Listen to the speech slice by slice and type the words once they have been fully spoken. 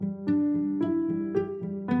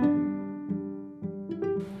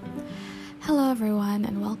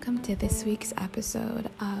to this week's episode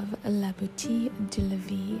of La Boutique de la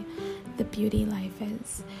Vie, The Beauty Life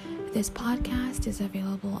Is. This podcast is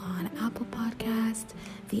available on Apple Podcast,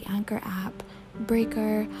 the Anchor app,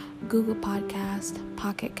 Breaker, Google Podcast,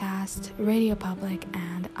 Pocket Cast, Radio Public,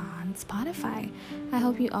 and on Spotify. I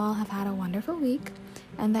hope you all have had a wonderful week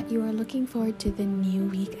and that you are looking forward to the new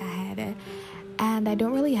week ahead. And I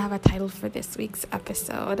don't really have a title for this week's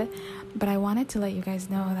episode, but I wanted to let you guys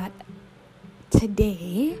know that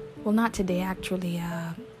today, well, not today, actually,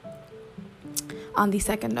 on the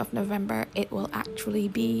 2nd of November, it will actually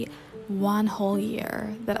be 1 whole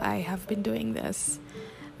year that I have been doing this,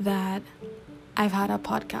 that I've had a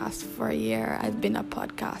podcast for a year. I've been a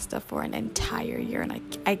podcaster for an entire year, and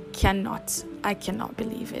I cannot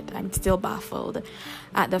believe it. I'm still baffled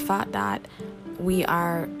at the fact that we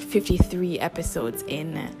are 53 episodes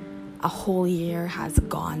in. A whole year has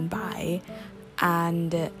gone by,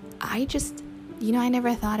 and I just, I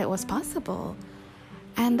never thought it was possible.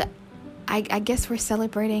 And I guess we're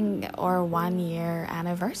celebrating our 1 year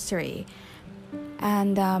anniversary.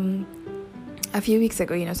 And a few weeks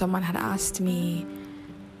ago, someone had asked me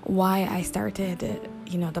why I started,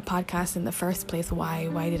 the podcast in the first place.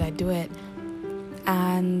 Why did I do it?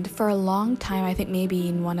 And for a long time, I think maybe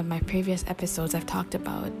in one of my previous episodes, I've talked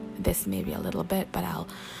about this maybe a little bit, but I'll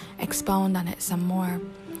expound on it some more.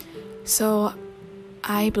 So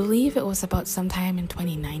I believe it was about sometime in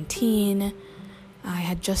 2019. I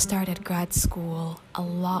had just started grad school. A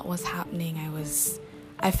lot was happening.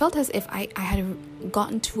 I felt as if I had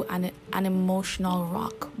gotten to an emotional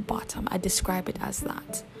rock bottom. I describe it as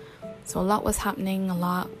that. So a lot was happening. A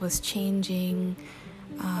lot was changing.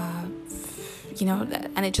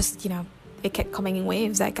 And it just, it kept coming in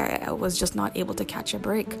waves. Like I was just not able to catch a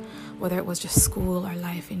break, whether it was just school or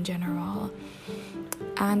life in general.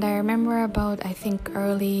 And I remember about, I think,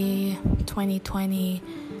 early 2020,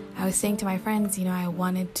 I was saying to my friends, I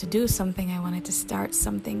wanted to do something. I wanted to start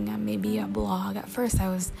something, maybe a blog. At first, I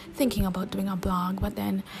was thinking about doing a blog, but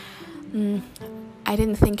then I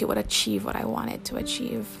didn't think it would achieve what I wanted to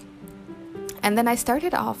achieve. And then I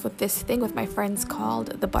started off with this thing with my friends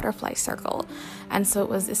called the Butterfly Circle. And so it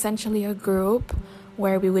was essentially a group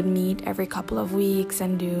where we would meet every couple of weeks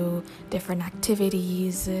and do different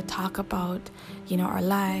activities, talk about, our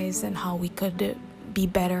lives and how we could be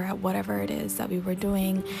better at whatever it is that we were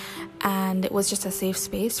doing. And it was just a safe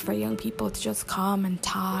space for young people to just come and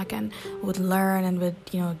talk, and would learn and would,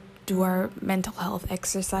 do our mental health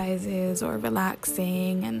exercises or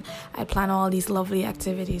relaxing, and I plan all these lovely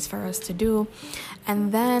activities for us to do.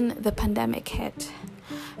 And then the pandemic hit.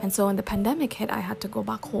 And so when the pandemic hit, I had to go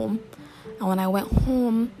back home. And when I went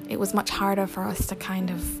home, it was much harder for us to kind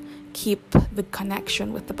of keep the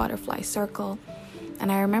connection with the Butterfly Circle.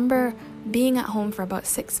 And I remember being at home for about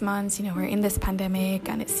 6 months. We're in this pandemic,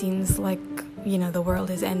 and it seems like, the world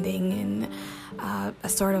is ending in a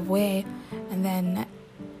sort of way. And then,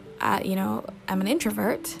 I'm an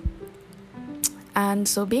introvert. And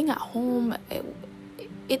so being at home,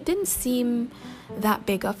 it didn't seem that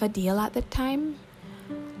big of a deal at the time.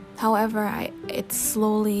 However, it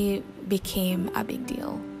slowly became a big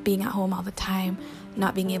deal. Being at home all the time,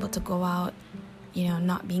 not being able to go out,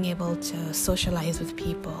 not being able to socialize with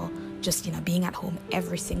people, just, being at home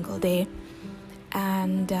every single day.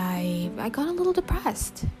 And I got a little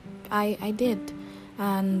depressed. I did.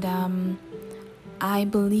 And I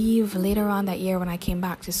believe later on that year when I came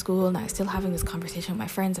back to school, and I was still having this conversation with my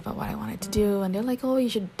friends about what I wanted to do, and they're like, oh, you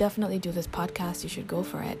should definitely do this podcast, you should go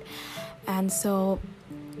for it. And so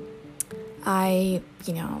I,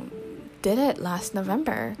 did it last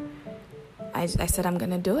November. I said I'm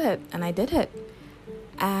going to do it, and I did it.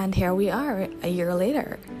 And here we are a year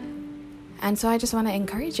later. And so I just want to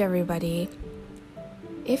encourage everybody,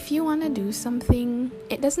 if you want to do something,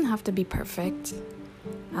 it doesn't have to be perfect.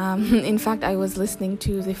 In fact, I was listening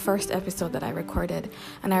to the first episode that I recorded,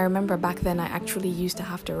 and I remember back then I actually used to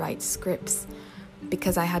have to write scripts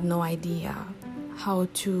because I had no idea how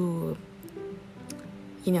to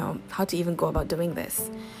even go about doing this.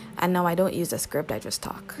 And now I don't use a script, I just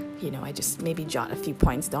talk. I just maybe jot a few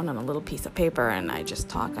points down on a little piece of paper, and I just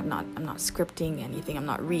talk. I'm not scripting anything, I'm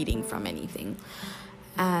not reading from anything.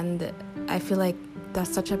 And I feel like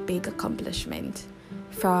that's such a big accomplishment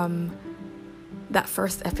from that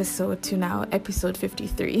first episode to now episode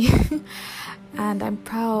 53. And I'm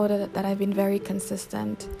proud that I've been very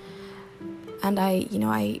consistent. And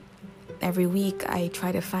I every week I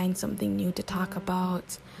try to find something new to talk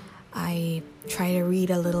about. I try to read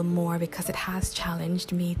a little more because it has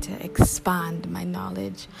challenged me to expand my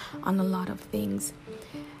knowledge on a lot of things.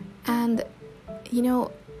 And,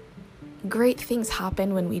 great things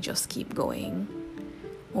happen when we just keep going.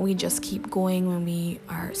 when we just keep going, when we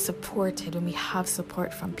are supported, when we have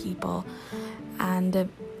support from people. And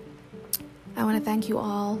I want to thank you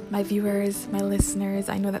all, my viewers, my listeners.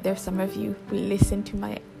 I know that there's some of you who listen to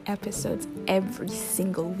my episodes every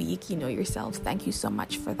single week. You know yourselves. Thank you so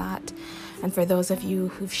much for that. And for those of you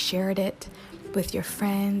who've shared it with your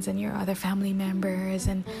friends and your other family members,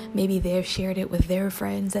 and maybe they've shared it with their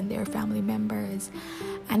friends and their family members.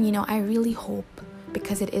 And I really hope,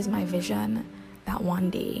 because it is my vision, that one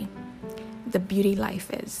day the Beauty Life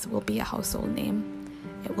Is will be a household name.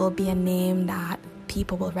 It will be a name that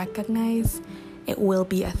people will recognize. It will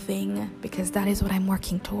be a thing, because that is what I'm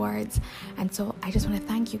working towards. And so I just want to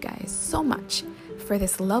thank you guys so much for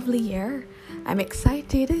this lovely year. I'm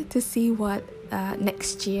excited to see what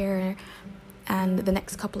next year and the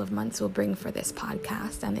next couple of months will bring for this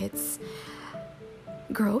podcast and its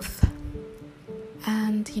growth.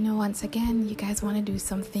 And once again, you guys want to do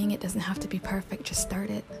something, it doesn't have to be perfect. Just start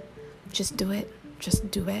it. Just do it.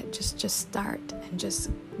 Just do it. Just start and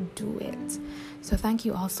just do it. So thank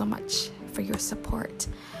you all so much for your support.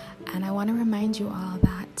 And I want to remind you all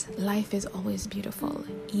that life is always beautiful,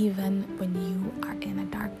 even when you are in a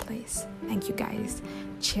dark place. Thank you guys.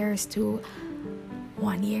 Cheers to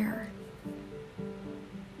 1 year.